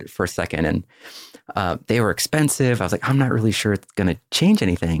thought about it for a second and they were expensive. I was like, I'm not really sure it's going to change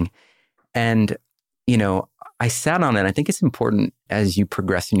anything. And, I sat on it. I think it's important as you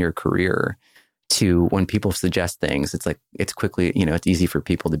progress in your career to when people suggest things, it's quickly, it's easy for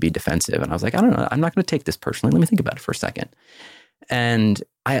people to be defensive. And I was like, I don't know, I'm not going to take this personally. Let me think about it for a second. And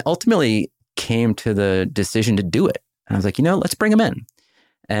I ultimately came to the decision to do it. And I was like, let's bring them in.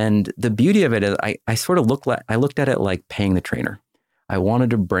 And the beauty of it is I sort of looked at it like paying the trainer. I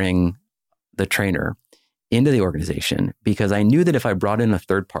wanted to bring the trainer into the organization because I knew that if I brought in a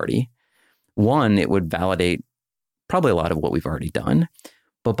third party, one, it would validate probably a lot of what we've already done.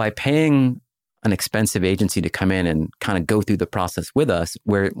 But by paying an expensive agency to come in and kind of go through the process with us,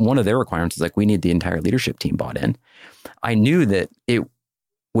 where one of their requirements is we need the entire leadership team bought in, I knew that it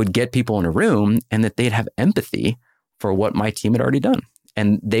would get people in a room and that they'd have empathy for what my team had already done.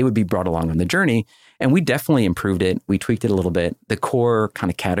 And they would be brought along on the journey. And we definitely improved it. We tweaked it a little bit. The core kind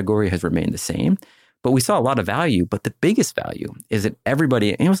of category has remained the same. But we saw a lot of value. But the biggest value is that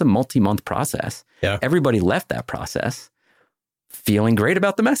everybody, and it was a multi-month process. Yeah. Everybody left that process feeling great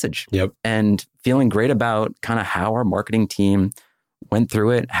about the message. Yep. And feeling great about kind of how our marketing team went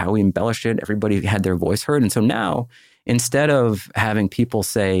through it, how we embellished it. Everybody had their voice heard. And so now, instead of having people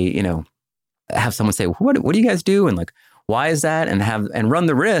say, have someone say, what do you guys do? And why is that? And run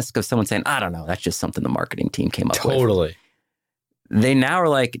the risk of someone saying, I don't know, that's just something the marketing team came up with. Totally. They now are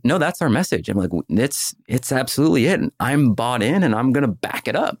like, no, that's our message. I'm like, it's absolutely it. And I'm bought in and I'm going to back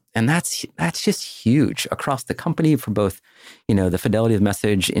it up. And that's just huge across the company for both, the fidelity of the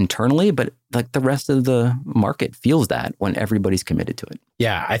message internally, but like the rest of the market feels that when everybody's committed to it.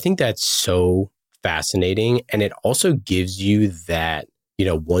 Yeah, I think that's so fascinating. And it also gives you that,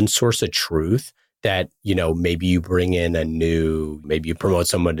 one source of truth that, maybe you bring in maybe you promote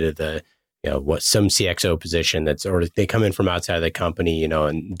someone to the, some CXO position or they come in from outside of the company,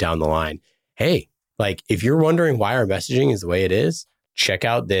 and down the line. Hey, like if you're wondering why our messaging is the way it is, check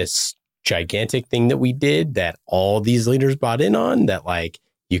out this gigantic thing that we did that all these leaders bought in on that like,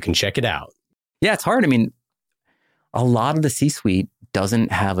 you can check it out. Yeah, it's hard. I mean, a lot of the C-suite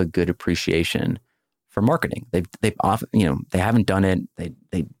doesn't have a good appreciation for marketing. They've often, they haven't done it.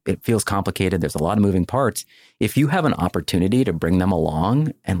 It feels complicated. There's a lot of moving parts. If you have an opportunity to bring them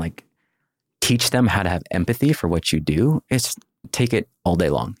along and like teach them how to have empathy for what you do, take it all day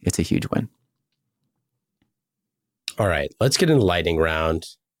long. It's a huge win. All right, let's get into lightning round.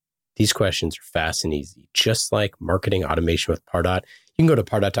 These questions are fast and easy, just like marketing automation with Pardot. You can go to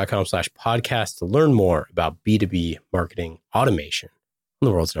pardot.com/podcast to learn more about B2B marketing automation on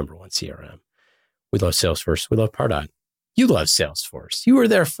the world's #1 CRM. We love Salesforce. We love Pardot. You love Salesforce. You were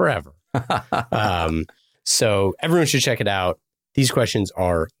there forever. So everyone should check it out. These questions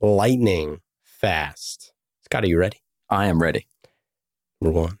are lightning fast. Scott, are you ready? I am ready.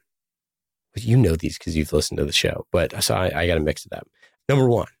 Number 1. You know these because you've listened to the show, but so I got to mix it up. Number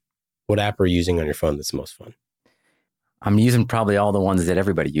 1, what app are you using on your phone that's the most fun? I'm using probably all the ones that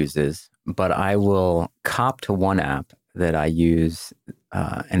everybody uses, but I will cop to one app that I use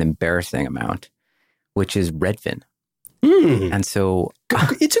an embarrassing amount, which is Redfin. And so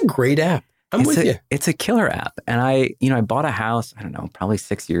it's a great app. I'm with you. It's a killer app. And I bought a house, I don't know, probably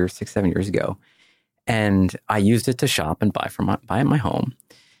 6, 7 years ago. And I used it to shop and buy my home.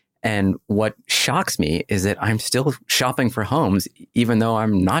 And what shocks me is that I'm still shopping for homes, even though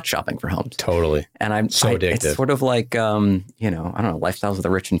I'm not shopping for homes. Totally. And I'm so addictive. It's sort of like, I don't know, Lifestyles of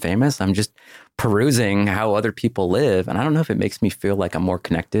the Rich and Famous. I'm just perusing how other people live. And I don't know if it makes me feel like I'm more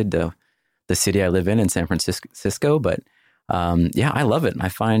connected to the city I live in San Francisco. But I love it. And I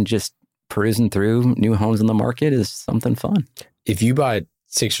find just perusing through new homes in the market is something fun. If you bought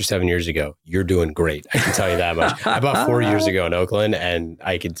 6 or 7 years ago, you're doing great. I can tell you that much. I bought 4 years ago in Oakland, and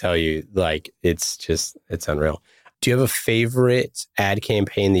I can tell you, like, it's unreal. Do you have a favorite ad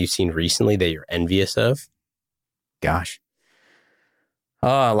campaign that you've seen recently that you're envious of? Gosh.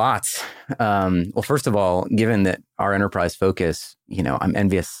 Lots. Well, first of all, given that our enterprise focus, I'm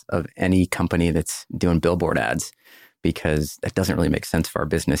envious of any company that's doing billboard ads because that doesn't really make sense for our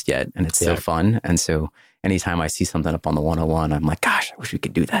business yet. And it's so fun. And so anytime I see something up on the 101, I'm like, gosh, I wish we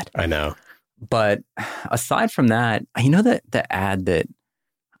could do that. I know. But aside from that, that the ad that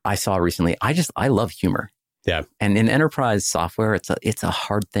I saw recently, I love humor. Yeah. And in enterprise software, it's a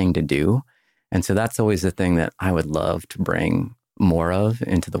hard thing to do. And so that's always the thing that I would love to bring more of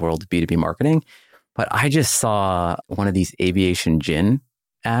into the world of B2B marketing. But I just saw one of these aviation gin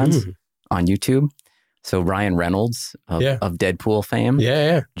ads on YouTube. So Ryan Reynolds of Deadpool fame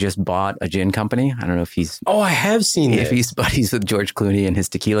just bought a gin company. I don't know if he's... Oh, I have seen If he's buddies with George Clooney and his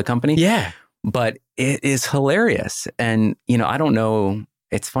tequila company. Yeah. But it is hilarious. And, I don't know...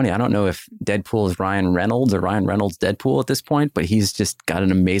 It's funny. I don't know if Deadpool is Ryan Reynolds or Ryan Reynolds Deadpool at this point, but he's just got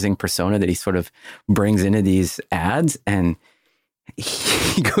an amazing persona that he sort of brings into these ads. And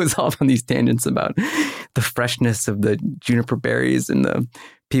he goes off on these tangents about the freshness of the juniper berries and the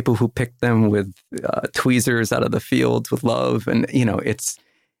people who pick them with tweezers out of the fields with love. And,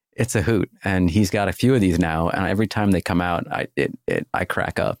 it's a hoot. And he's got a few of these now. And every time they come out, I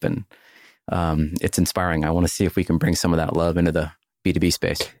crack up, and it's inspiring. I want to see if we can bring some of that love into the B2B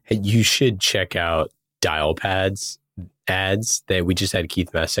space. Hey, you should check out Dialpad's ads that we just had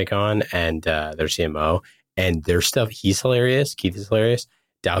Keith Messick on, and their CMO, and their stuff. He's hilarious. Keith is hilarious.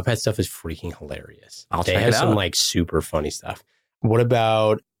 Dialpad stuff is freaking hilarious. They have some like super funny stuff. What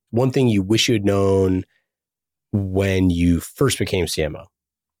about one thing you wish you had known when you first became CMO?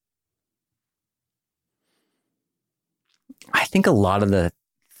 I think a lot of the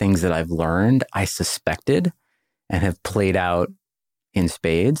things that I've learned, I suspected and have played out in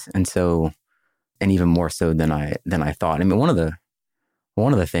spades. And so, and even more so than I thought. I mean, one of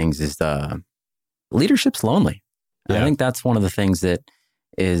the things is the leadership's lonely. Yeah. I think that's one of the things that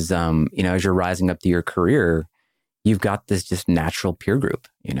is, as you're rising up to your career, you've got this just natural peer group,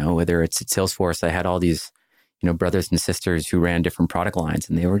 whether it's at Salesforce, I had all these, brothers and sisters who ran different product lines,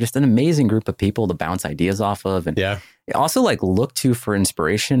 and they were just an amazing group of people to bounce ideas off of. And also like look to for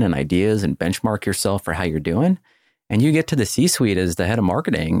inspiration and ideas and benchmark yourself for how you're doing. And you get to the C-suite as the head of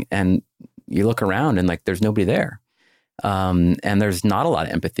marketing and you look around and like, there's nobody there. And there's not a lot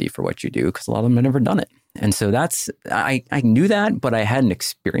of empathy for what you do because a lot of them have never done it. And so I knew that, but I hadn't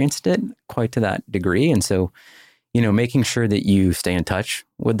experienced it quite to that degree. And so, making sure that you stay in touch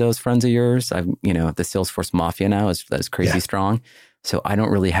with those friends of yours. The Salesforce Mafia now is crazy strong. So I don't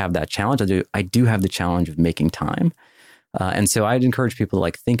really have that challenge. I do have the challenge of making time. And so I'd encourage people to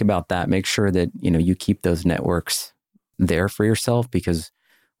like think about that. Make sure that, you keep those networks there for yourself, because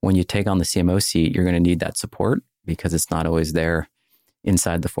when you take on the CMO seat, you're going to need that support because it's not always there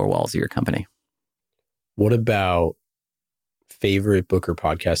inside the four walls of your company. What about favorite book or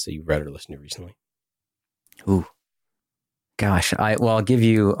podcast that you've read or listened to recently? Ooh, gosh. I'll give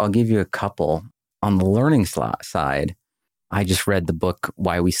you a couple. On the learning side, I just read the book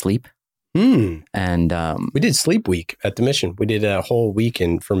Why We Sleep. And we did Sleep Week at the Mission. We did a whole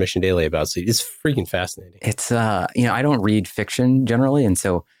weekend for Mission Daily about sleep. It's freaking fascinating. It's I don't read fiction generally, and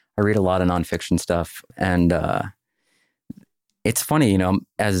so I read a lot of nonfiction stuff. And it's funny,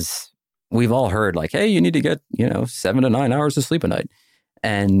 as we've all heard, like, hey, you need to get 7 to 9 hours of sleep a night.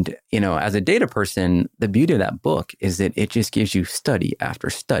 And as a data person, the beauty of that book is that it just gives you study after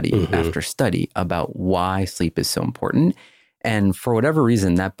study after study about why sleep is so important. And for whatever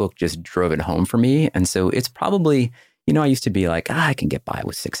reason, that book just drove it home for me. And so it's probably, I used to be like, I can get by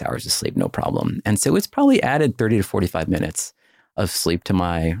with 6 hours of sleep, no problem. And so it's probably added 30 to 45 minutes of sleep to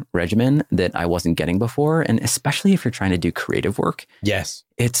my regimen that I wasn't getting before. And especially if you're trying to do creative work. Yes.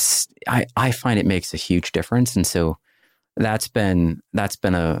 I find it makes a huge difference. And so that's been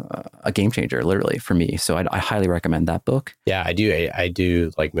a game changer, literally, for me. So I highly recommend that book. Yeah, I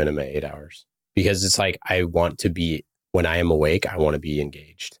do like minimum 8 hours, because it's like, I want to be, when I am awake, I want to be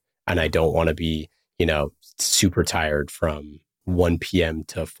engaged, and I don't want to be, super tired from 1 p.m.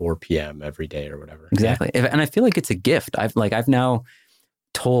 to 4 p.m. every day or whatever. Exactly. Yeah. And I feel like it's a gift. I've now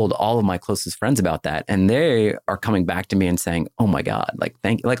told all of my closest friends about that, and they are coming back to me and saying, oh my God,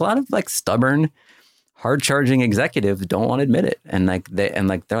 thank you. Like a lot of stubborn, hard charging executives don't want to admit it. And they're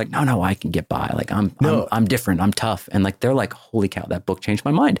like, no, I can get by. Like I'm different. I'm tough. And they're like, holy cow, that book changed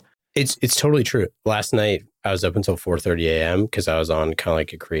my mind. It's totally true. Last night, I was up until 4:30 a.m. because I was on kind of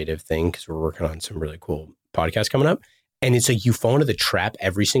like a creative thing, because we're working on some really cool podcasts coming up. And it's like you fall into the trap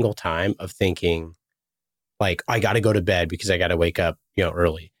every single time of thinking, like, I got to go to bed because I got to wake up,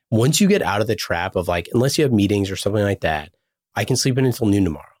 early. Once you get out of the trap of like, unless you have meetings or something like that, I can sleep in until noon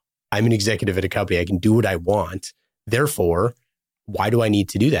tomorrow. I'm an executive at a company. I can do what I want. Therefore, why do I need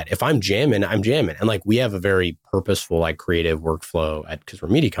to do that? If I'm jamming, I'm jamming. And we have a very purposeful, creative workflow because we're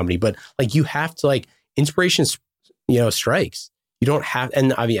a media company, but you have to inspiration, strikes. You don't have,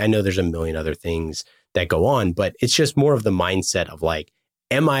 and I know there's a million other things that go on, but it's just more of the mindset of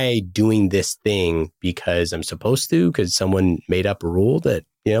am I doing this thing because I'm supposed to, because someone made up a rule that,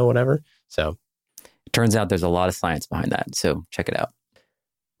 whatever. So it turns out there's a lot of science behind that. So check it out.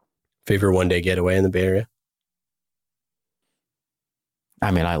 Favorite one-day getaway in the Bay Area?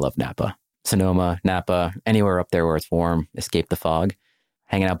 I mean, I love Napa, Sonoma, Napa, anywhere up there where it's warm, escape the fog,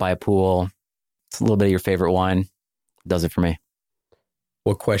 hanging out by a pool. It's a little bit of your favorite wine. Does it for me.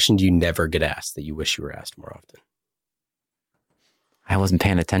 What question do you never get asked that you wish you were asked more often? I wasn't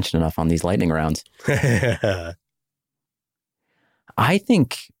paying attention enough on these lightning rounds. I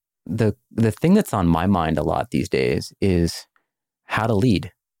think the thing that's on my mind a lot these days is how to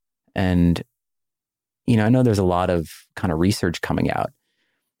lead. And, I know there's a lot of kind of research coming out,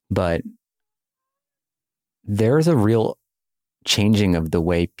 but there's a real changing of the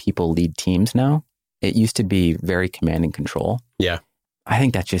way people lead teams now. It used to be very command and control. Yeah. I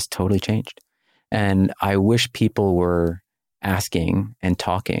think that just totally changed. And I wish people were asking and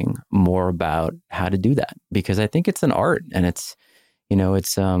talking more about how to do that, because I think it's an art, and it's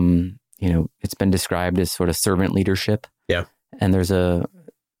been described as sort of servant leadership. Yeah. And there's a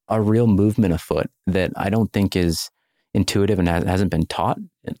real movement afoot that I don't think is intuitive and hasn't been taught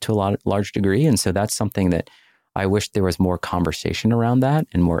to a large degree. And so that's something that I wish there was more conversation around that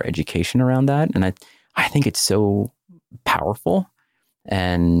and more education around that. And I think it's so powerful.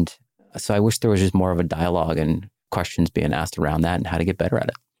 And so I wish there was just more of a dialogue and questions being asked around that and how to get better at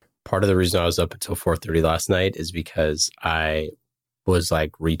it. Part of the reason I was up until 4:30 last night is because I was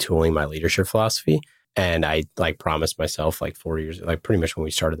retooling my leadership philosophy. And I promised myself 4 years, pretty much when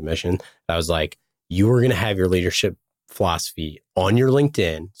we started the mission, I was you are going to have your leadership philosophy on your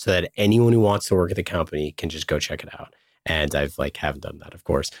LinkedIn so that anyone who wants to work at the company can just go check it out. And I've haven't done that, of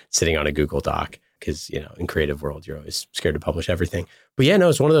course, sitting on a Google Doc because, in creative world, you're always scared to publish everything. But yeah, no,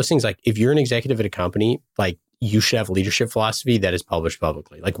 it's one of those things like if you're an executive at a company, like you should have a leadership philosophy that is published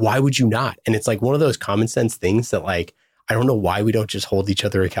publicly. Like, why would you not? And it's like one of those common sense things that like, I don't know why we don't just hold each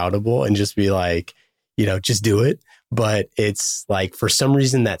other accountable and just be like, just do it. But it's like, for some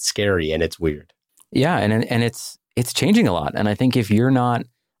reason that's scary and it's weird. Yeah. And it's changing a lot. And I think if you're not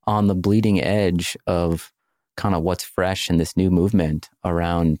on the bleeding edge of kind of what's fresh in this new movement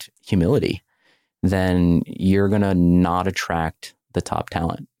around humility, then you're going to not attract the top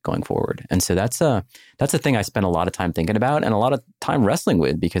talent going forward. And so that's a thing I spend a lot of time thinking about and a lot of time wrestling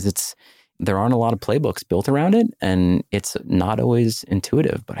with, because there aren't a lot of playbooks built around it, and it's not always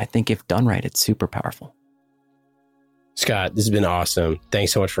intuitive. But I think if done right, it's super powerful. Scott, this has been awesome.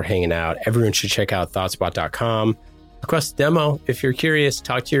 Thanks so much for hanging out. Everyone should check out ThoughtSpot.com. Request a demo if you're curious.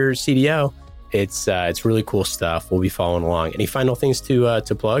 Talk to your CDO. It's really cool stuff. We'll be following along. Any final things to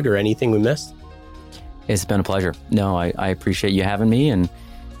plug or anything we missed? It's been a pleasure. No, I appreciate you having me, and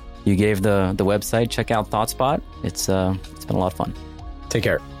you gave the website. Check out ThoughtSpot. It's been a lot of fun. Take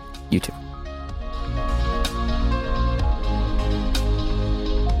care. You too.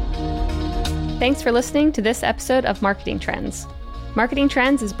 Thanks for listening to this episode of Marketing Trends. Marketing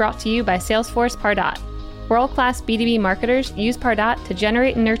Trends is brought to you by Salesforce Pardot. World-class B2B marketers use Pardot to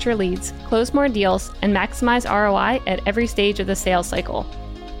generate and nurture leads, close more deals, and maximize ROI at every stage of the sales cycle.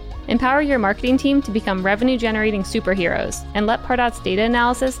 Empower your marketing team to become revenue-generating superheroes, and let Pardot's data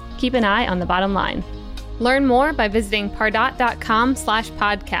analysis keep an eye on the bottom line. Learn more by visiting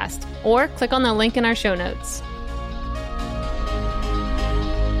pardot.com/podcast or click on the link in our show notes.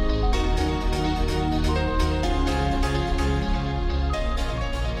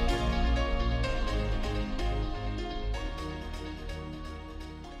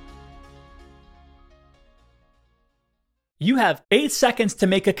 You have 8 seconds to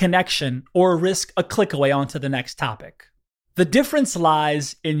make a connection or risk a click away onto the next topic. The difference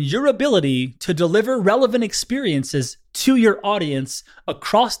lies in your ability to deliver relevant experiences to your audience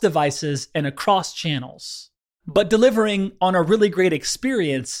across devices and across channels. But delivering on a really great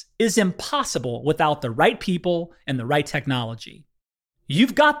experience is impossible without the right people and the right technology.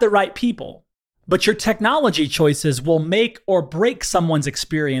 You've got the right people, but your technology choices will make or break someone's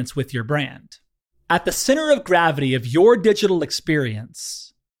experience with your brand. At the center of gravity of your digital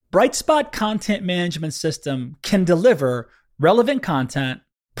experience, Brightspot Content Management System can deliver relevant content,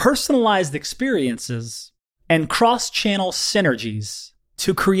 personalized experiences, and cross-channel synergies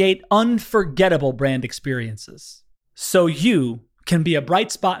to create unforgettable brand experiences, so you can be a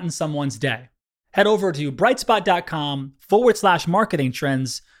bright spot in someone's day. Head over to brightspot.com/marketing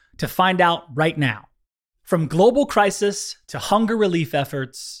trends to find out right now. From global crisis to hunger relief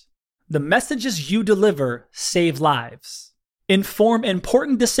efforts, the messages you deliver save lives, inform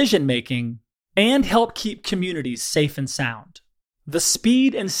important decision-making, and help keep communities safe and sound. The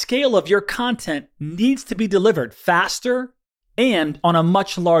speed and scale of your content needs to be delivered faster and on a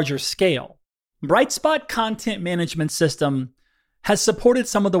much larger scale. Brightspot Content Management System has supported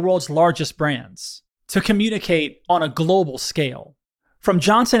some of the world's largest brands to communicate on a global scale. From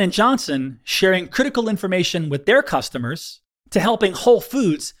Johnson & Johnson sharing critical information with their customers to helping Whole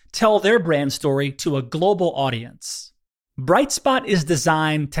Foods tell their brand story to a global audience. Brightspot is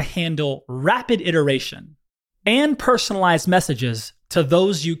designed to handle rapid iteration and personalized messages to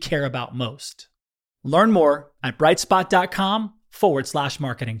those you care about most. Learn more at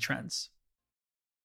brightspot.com/marketing trends.